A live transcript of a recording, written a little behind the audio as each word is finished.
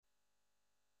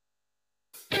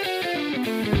If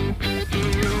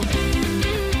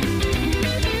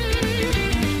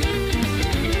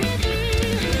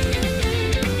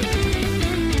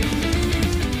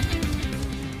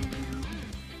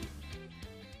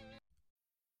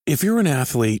you're an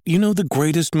athlete, you know the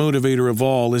greatest motivator of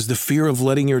all is the fear of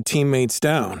letting your teammates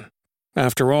down.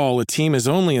 After all, a team is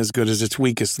only as good as its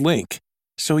weakest link.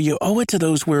 So you owe it to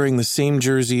those wearing the same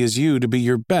jersey as you to be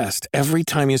your best every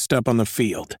time you step on the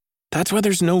field. That's why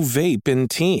there's no vape in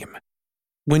team.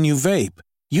 When you vape,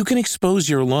 you can expose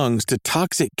your lungs to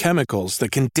toxic chemicals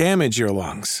that can damage your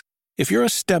lungs. If you're a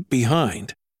step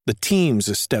behind, the team's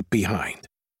a step behind.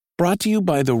 Brought to you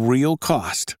by The Real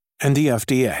Cost and the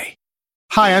FDA.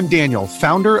 Hi, I'm Daniel,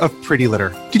 founder of Pretty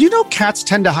Litter. Did you know cats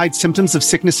tend to hide symptoms of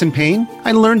sickness and pain?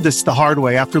 I learned this the hard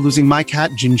way after losing my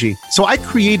cat, Gingy. So I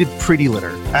created Pretty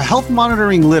Litter, a health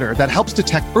monitoring litter that helps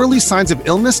detect early signs of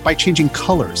illness by changing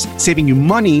colors, saving you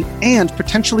money and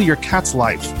potentially your cat's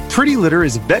life. Pretty Litter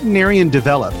is veterinarian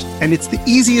developed, and it's the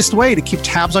easiest way to keep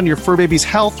tabs on your fur baby's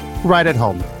health right at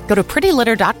home. Go to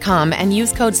prettylitter.com and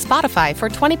use code SPOTIFY for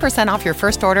 20% off your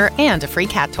first order and a free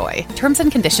cat toy. Terms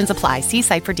and conditions apply. See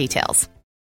site for details.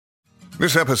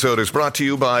 This episode is brought to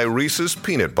you by Reese's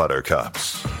Peanut Butter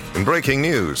Cups. In breaking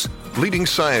news, leading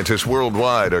scientists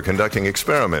worldwide are conducting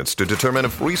experiments to determine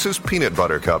if Reese's Peanut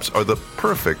Butter Cups are the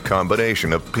perfect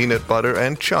combination of peanut butter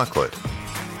and chocolate.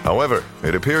 However,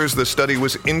 it appears the study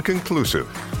was inconclusive,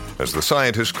 as the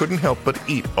scientists couldn't help but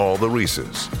eat all the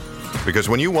Reese's. Because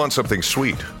when you want something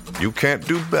sweet, you can't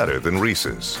do better than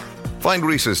Reese's. Find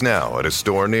Reese's now at a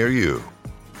store near you.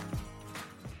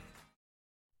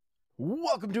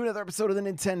 Welcome to another episode of the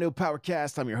Nintendo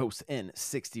Powercast. I'm your host,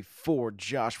 N64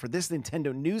 Josh, for this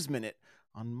Nintendo News Minute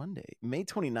on Monday, May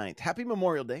 29th. Happy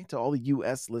Memorial Day to all the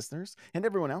U.S. listeners and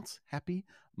everyone else. Happy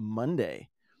Monday.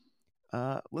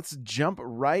 Let's jump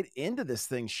right into this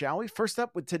thing, shall we? First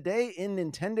up with today in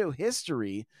Nintendo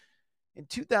history. In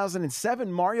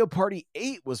 2007, Mario Party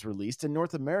 8 was released in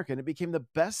North America, and it became the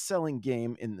best-selling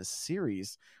game in the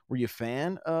series. Were you a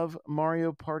fan of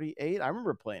Mario Party 8? I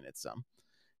remember playing it some.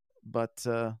 But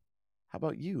how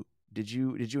about you? Did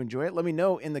you enjoy it? Let me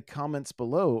know in the comments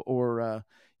below, or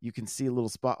you can see a little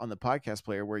spot on the podcast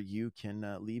player where you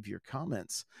can leave your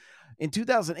comments. In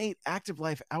 2008, Active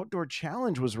Life Outdoor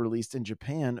Challenge was released in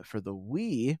Japan for the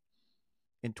Wii.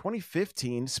 In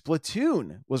 2015,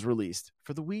 Splatoon was released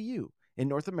for the Wii U in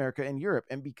North America and Europe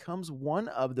and becomes one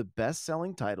of the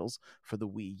best-selling titles for the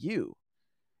Wii U.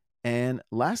 And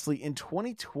lastly, in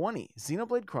 2020,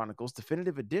 Xenoblade Chronicles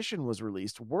Definitive Edition was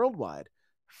released worldwide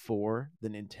for the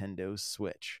Nintendo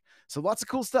Switch. So lots of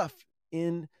cool stuff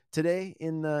in today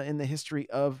in the history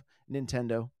of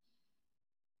Nintendo.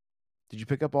 Did you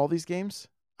pick up all these games?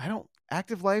 I don't.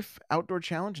 Active Life Outdoor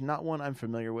Challenge, not one I'm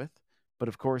familiar with, but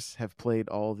of course have played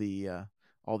all the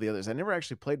others. I never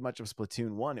actually played much of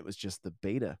Splatoon 1. It was just the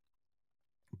beta,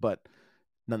 but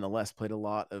nonetheless, played a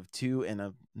lot of 2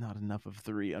 and not enough of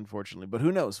 3, unfortunately. But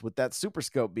who knows? With that Super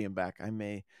Scope being back, I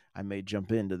may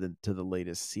jump into the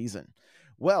latest season.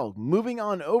 Well, moving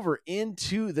on over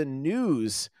into the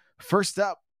news. First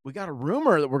up, we got a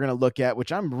rumor that we're going to look at,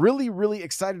 which I'm really, really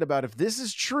excited about. If this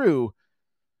is true,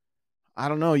 I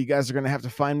don't know. You guys are going to have to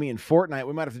find me in Fortnite.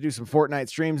 We might have to do some Fortnite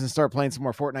streams and start playing some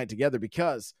more Fortnite together,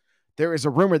 because there is a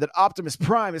rumor that Optimus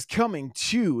Prime is coming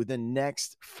to the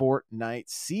next Fortnite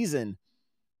season.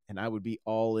 And I would be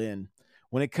all in.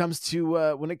 When it comes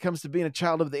to being a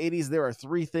child of the 80s, there are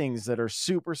 3 things that are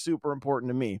super, super important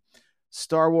to me: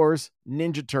 Star Wars,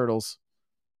 Ninja Turtles,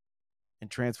 and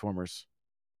Transformers.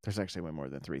 There's actually way more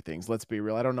than 3 things. Let's be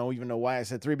real. I don't even know why I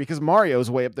said 3, because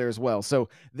Mario's way up there as well. So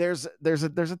there's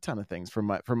a ton of things from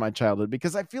my childhood,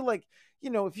 because I feel like,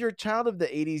 if you're a child of the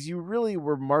 80s, you really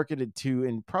were marketed to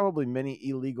in probably many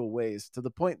illegal ways, to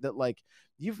the point that like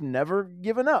you've never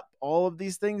given up all of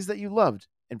these things that you loved.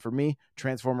 And for me,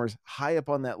 Transformers, high up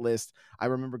on that list. I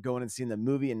remember going and seeing the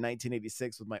movie in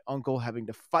 1986 with my uncle, having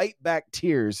to fight back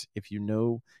tears. If you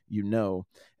know, you know.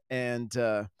 And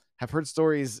have heard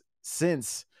stories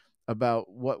since about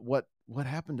what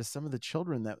happened to some of the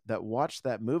children that watched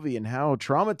that movie and how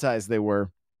traumatized they were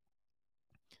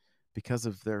because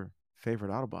of their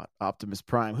favorite Autobot, Optimus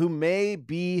Prime, who may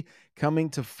be coming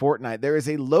to Fortnite. There is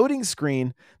a loading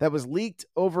screen that was leaked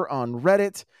over on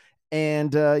Reddit,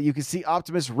 and you can see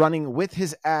Optimus running with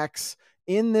his axe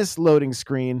in this loading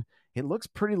screen. It looks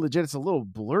pretty legit. It's a little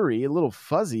blurry, a little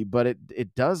fuzzy, but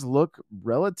it does look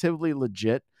relatively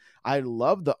legit. I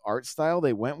love the art style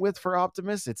they went with for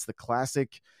Optimus. It's the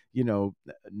classic,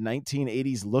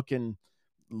 1980s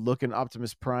looking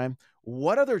Optimus Prime.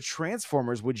 What other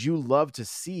Transformers would you love to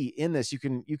see in this? You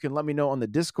can let me know on the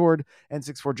Discord,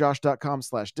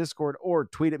 n64josh.com/Discord, or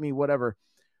tweet at me, whatever.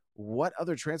 What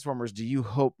other Transformers do you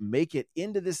hope make it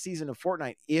into this season of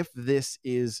Fortnite if this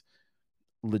is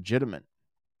legitimate?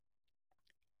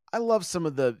 I love some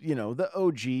of the, the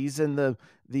OGs and the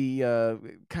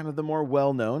kind of the more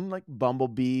well-known, like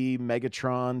Bumblebee,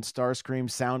 Megatron, Starscream,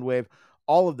 Soundwave.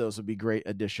 All of those would be great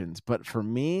additions. But for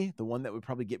me, the one that would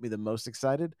probably get me the most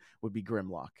excited would be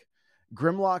Grimlock.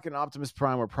 Grimlock and Optimus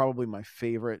Prime are probably my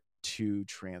favorite two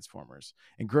Transformers.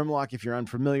 And Grimlock, if you're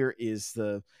unfamiliar,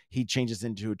 he changes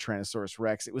into a Tyrannosaurus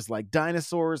Rex. It was like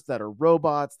dinosaurs that are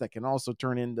robots that can also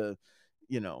turn into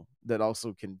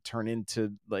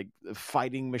like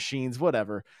fighting machines,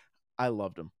 whatever. I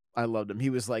loved him. He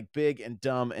was like big and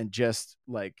dumb and just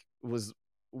like was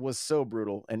so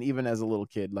brutal. And even as a little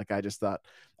kid, like I thought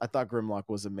Grimlock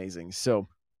was amazing. So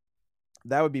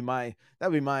that would be my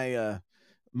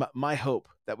hope,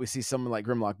 that we see someone like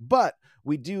Grimlock. But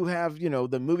we do have,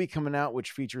 the movie coming out,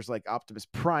 which features like Optimus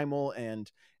Primal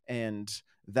and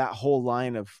that whole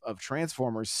line of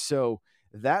Transformers. So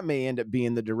that may end up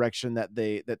being the direction that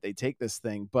they take this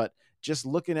thing. But just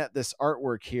looking at this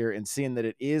artwork here and seeing that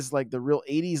it is like the real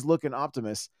 80s looking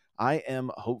Optimus, I am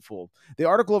hopeful. The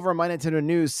article over on My Nintendo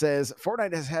News says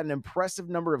Fortnite has had an impressive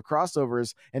number of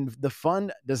crossovers, and the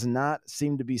fun does not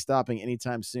seem to be stopping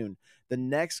anytime soon. The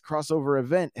next crossover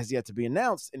event has yet to be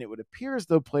announced, and it would appear as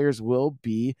though players will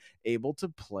be able to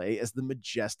play as the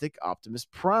majestic Optimus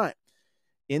Prime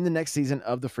in the next season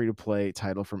of the free-to-play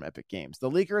title from Epic Games. The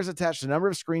leaker has attached a number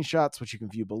of screenshots, which you can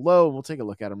view below, and we'll take a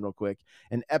look at them real quick.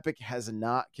 And Epic has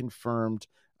not confirmed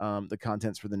the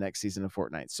contents for the next season of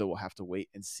Fortnite, so we'll have to wait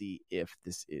and see if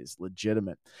this is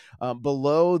legitimate.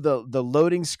 Below the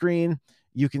loading screen,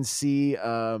 you can see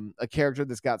a character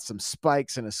that's got some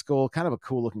spikes and a skull, kind of a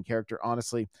cool-looking character,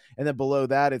 honestly. And then below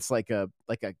that, it's like a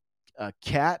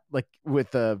cat, like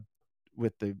with the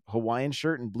Hawaiian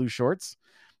shirt and blue shorts,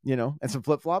 and some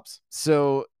flip-flops.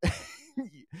 So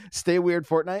stay weird,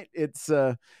 Fortnite. It's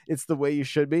the way you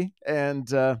should be.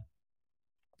 And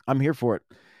I'm here for it.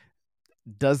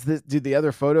 Do the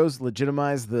other photos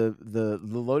legitimize the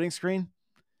loading screen?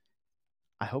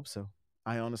 I hope so.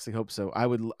 I honestly hope so.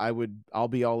 I'll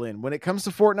be all in. When it comes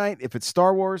to Fortnite, if it's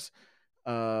Star Wars,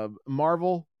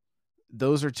 Marvel,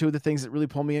 those are two of the things that really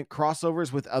pull me in.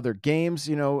 Crossovers with other games,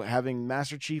 having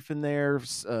Master Chief in there,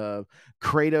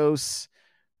 Kratos,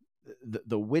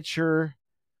 the Witcher.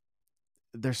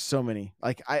 There's so many.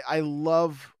 Like I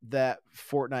love that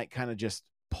Fortnite kind of just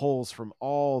pulls from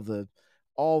all the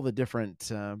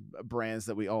different brands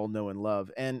that we all know and love.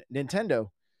 And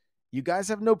Nintendo, you guys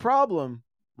have no problem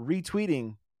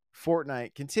retweeting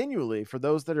Fortnite continually for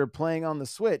those that are playing on the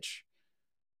Switch.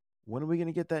 When are we going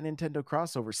to get that Nintendo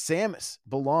crossover? Samus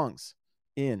belongs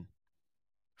in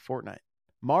Fortnite.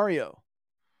 Mario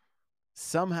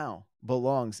somehow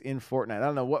belongs in Fortnite. I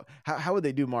don't know how would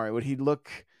they do Mario? Would he look?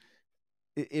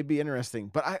 It'd be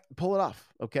interesting, but I pull it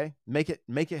off. Okay. Make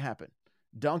it happen.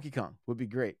 Donkey Kong would be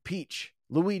great. Peach,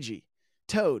 Luigi,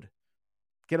 Toad,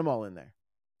 get them all in there.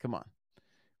 Come on.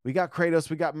 We got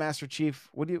Kratos. We got Master Chief.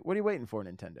 What are you waiting for,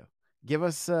 Nintendo? Give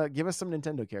us some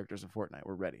Nintendo characters in Fortnite.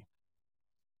 We're ready.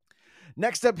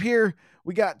 Next up here,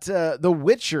 we got The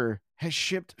Witcher has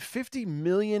shipped 50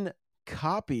 million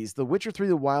copies. The Witcher 3: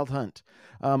 The Wild Hunt.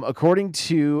 According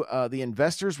to the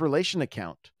investors relation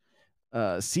account,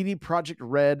 CD Projekt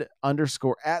Red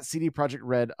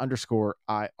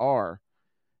 @CD_Red_IR,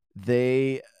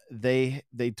 they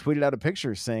tweeted out a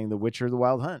picture saying The Witcher: The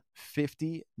Wild Hunt,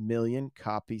 50 million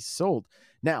copies sold.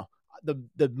 Now,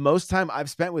 the most time I've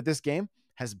spent with this game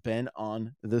has been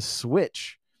on the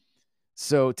Switch.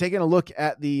 So taking a look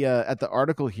at the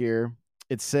article here,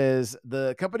 it says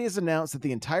the company has announced that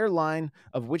the entire line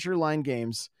of Witcher line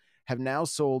games have now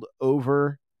sold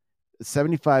over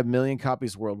 75 million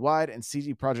copies worldwide, and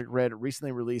CD Projekt Red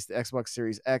recently released the Xbox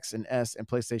Series X and S and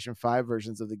PlayStation 5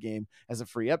 versions of the game as a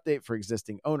free update for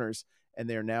existing owners, and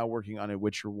they are now working on a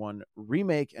Witcher 1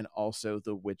 remake and also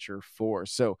the Witcher 4.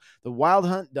 So the Wild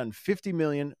Hunt done 50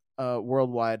 million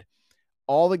worldwide.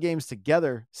 All the games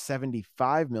together,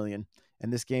 75 million.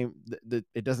 And this game,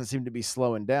 it doesn't seem to be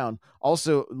slowing down.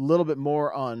 Also, a little bit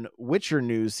more on Witcher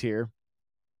news here.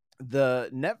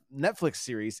 The Netflix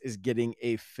series is getting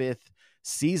a 5th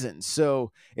season.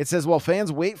 So it says, while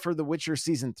fans wait for The Witcher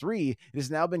Season 3, it has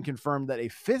now been confirmed that a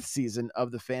 5th season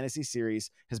of the fantasy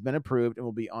series has been approved and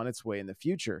will be on its way in the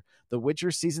future. The Witcher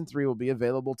Season 3 will be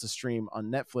available to stream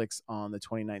on Netflix on the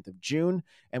 29th of June,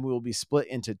 and we will be split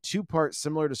into 2 parts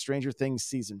similar to Stranger Things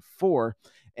Season 4.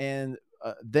 And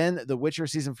then The Witcher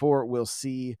Season 4 will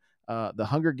see the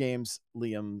Hunger Games,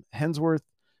 Liam Hemsworth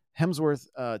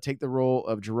take the role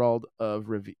of Geralt of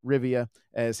Rivia,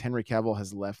 as Henry Cavill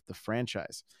has left the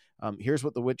franchise. Here's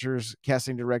what The Witcher's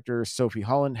casting director Sophie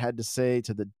Holland had to say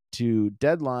to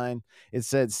Deadline. It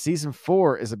said, season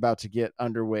 4 is about to get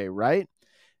underway, right?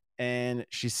 And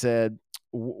she said,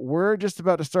 we're just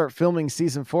about to start filming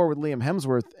season 4 with Liam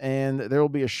Hemsworth, and there will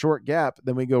be a short gap.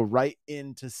 Then we go right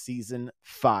into season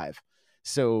 5.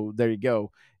 So there you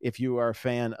go. If you are a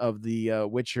fan of the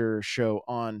Witcher show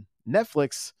on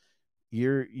Netflix,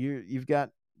 you've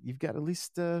got at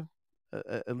least a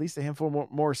handful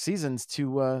more seasons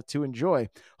to enjoy.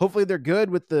 Hopefully they're good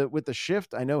with the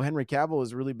shift. I know Henry Cavill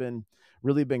has really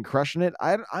been crushing it.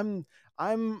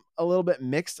 I'm a little bit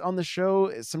mixed on the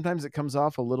show. Sometimes it comes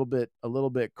off a little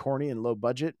bit corny and low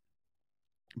budget,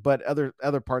 but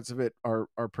other parts of it are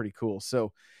pretty cool.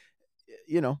 So,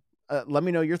 let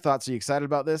me know your thoughts. Are you excited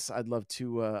about this? I'd love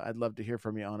to hear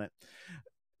from you on it.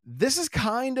 This is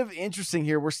kind of interesting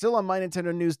here. We're still on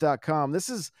mynintendonews.com. This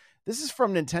is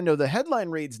from Nintendo. The headline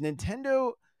reads,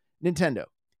 Nintendo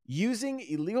using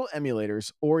illegal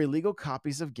emulators or illegal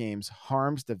copies of games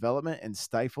harms development and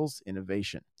stifles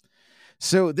innovation.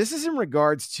 So this is in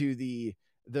regards to the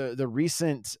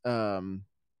recent, I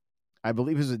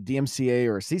believe it was a DMCA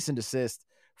or a cease and desist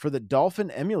for the Dolphin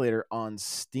emulator on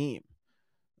Steam.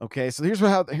 Okay, so here's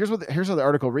how the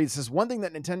article reads. It says, one thing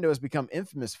that Nintendo has become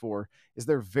infamous for is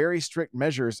their very strict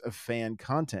measures of fan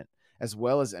content, as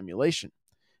well as emulation.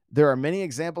 There are many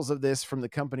examples of this from the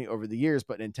company over the years,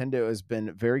 but Nintendo has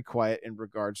been very quiet in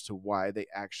regards to why they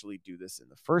actually do this in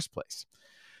the first place.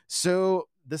 So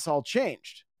this all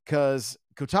changed because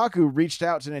Kotaku reached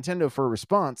out to Nintendo for a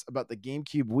response about the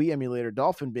GameCube Wii emulator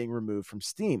Dolphin being removed from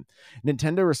Steam.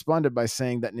 Nintendo responded by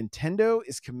saying that Nintendo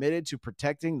is committed to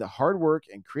protecting the hard work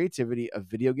and creativity of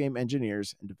video game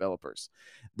engineers and developers.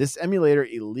 This emulator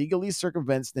illegally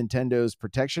circumvents Nintendo's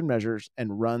protection measures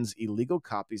and runs illegal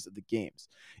copies of the games.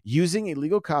 Using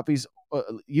illegal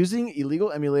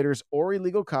emulators or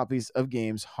illegal copies of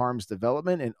games harms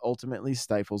development and ultimately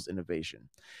stifles innovation.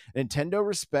 Nintendo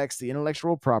respects the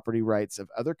intellectual property rights of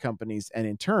other companies and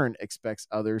in turn expects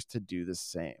others to do the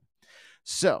same.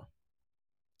 So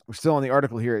we're still on the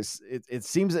article here. It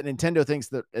seems that Nintendo thinks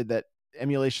that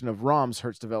emulation of ROMs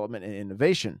hurts development and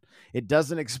innovation. It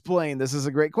doesn't explain, this is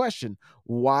a great question,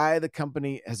 why the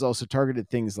company has also targeted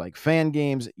things like fan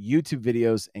games, YouTube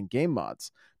videos, and game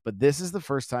mods. But this is the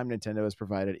first time Nintendo has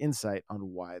provided insight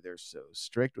on why they're so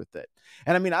strict with it.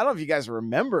 And I mean, I don't know if you guys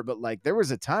remember, but like there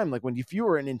was a time like when if you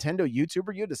were a Nintendo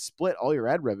YouTuber, you had to split all your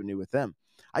ad revenue with them.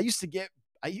 I used to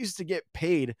get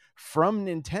paid from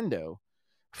Nintendo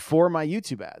for my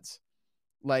YouTube ads.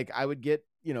 Like I would get,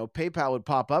 PayPal would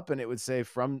pop up and it would say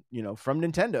from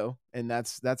Nintendo, and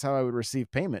that's how I would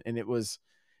receive payment. And it was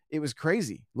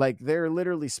crazy. Like they're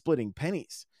literally splitting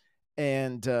pennies.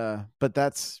 And but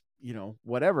that's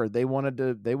whatever. They wanted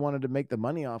to make the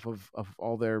money off of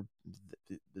all their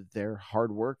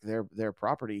hard work, their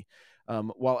property,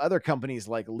 while other companies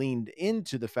like leaned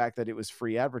into the fact that it was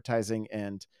free advertising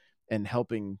and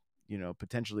helping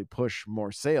potentially push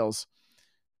more sales.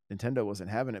 Nintendo wasn't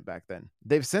having it back then.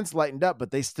 They've since lightened up, but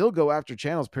they still go after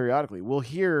channels periodically. We'll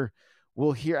hear.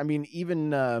 I mean,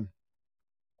 even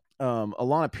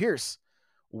Alana Pierce,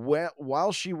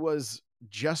 while she was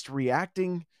just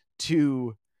reacting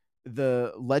to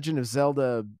the Legend of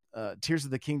Zelda Tears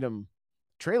of the Kingdom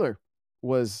trailer,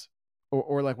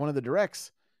 or like one of the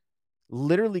directs,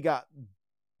 literally got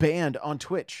banned on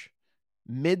Twitch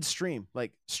midstream.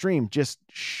 Like stream just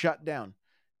shut down.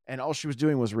 And all she was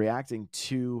doing was reacting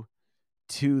to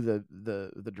the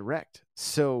direct.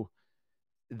 So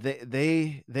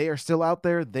they are still out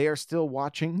there. They are still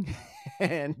watching,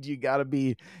 and you gotta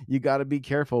be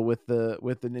careful with the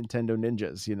Nintendo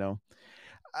ninjas.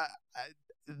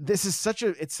 This is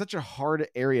such a hard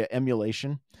area,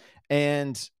 emulation,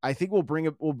 and I think we'll bring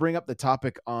up the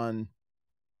topic on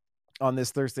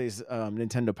this Thursday's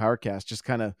Nintendo Powercast, just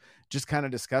kind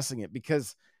of discussing it,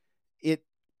 because it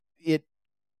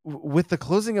with the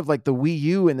closing of like the Wii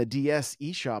U and the DS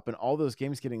eShop and all those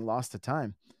games getting lost to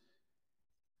time,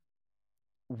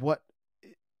 what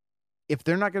if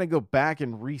they're not going to go back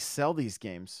and resell these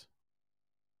games,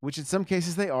 which in some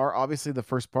cases they are, obviously the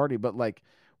first party, but like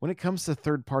when it comes to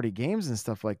third party games and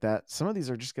stuff like that, some of these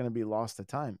are just going to be lost to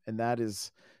time. And that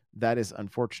is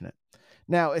unfortunate.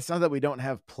 Now, it's not that we don't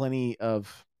have plenty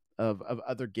of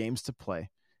other games to play.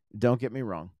 Don't get me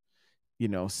wrong.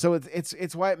 So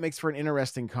it's why it makes for an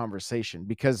interesting conversation,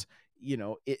 because,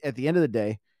 at the end of the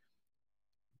day,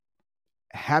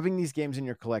 having these games in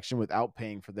your collection without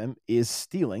paying for them is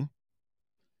stealing.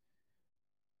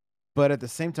 But at the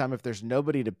same time, if there's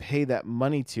nobody to pay that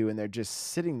money to and they're just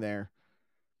sitting there,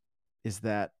 is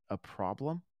that a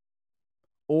problem?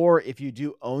 Or if you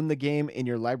do own the game in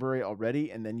your library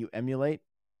already and then you emulate,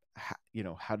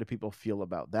 how do people feel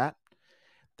about that?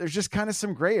 There's just kind of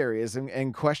some gray areas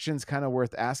and questions kind of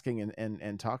worth asking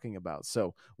and talking about.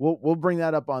 So we'll bring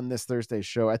that up on this Thursday's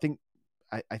show. I think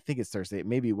it's Thursday. It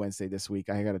may be Wednesday this week.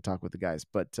 I got to talk with the guys,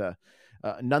 but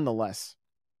nonetheless,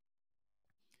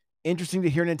 interesting to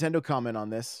hear Nintendo comment on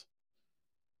this.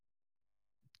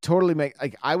 Totally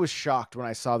I was shocked when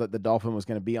I saw that the Dolphin was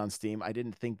going to be on Steam. I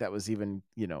didn't think that was even,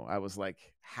 I was like,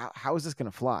 how is this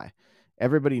going to fly?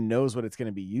 Everybody knows what it's going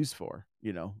to be used for,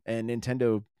 and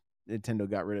Nintendo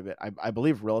got rid of it. I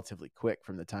believe relatively quick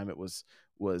from the time it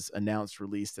was announced,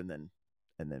 released, and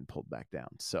then pulled back down.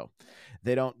 So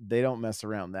they don't mess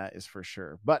around. That is for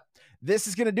sure. But this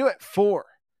is going to do it for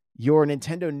your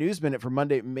Nintendo News Minute for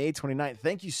Monday, May 29th.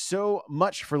 Thank you so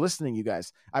much for listening, you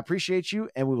guys. I appreciate you,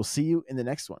 and we will see you in the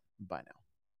next one. Bye now.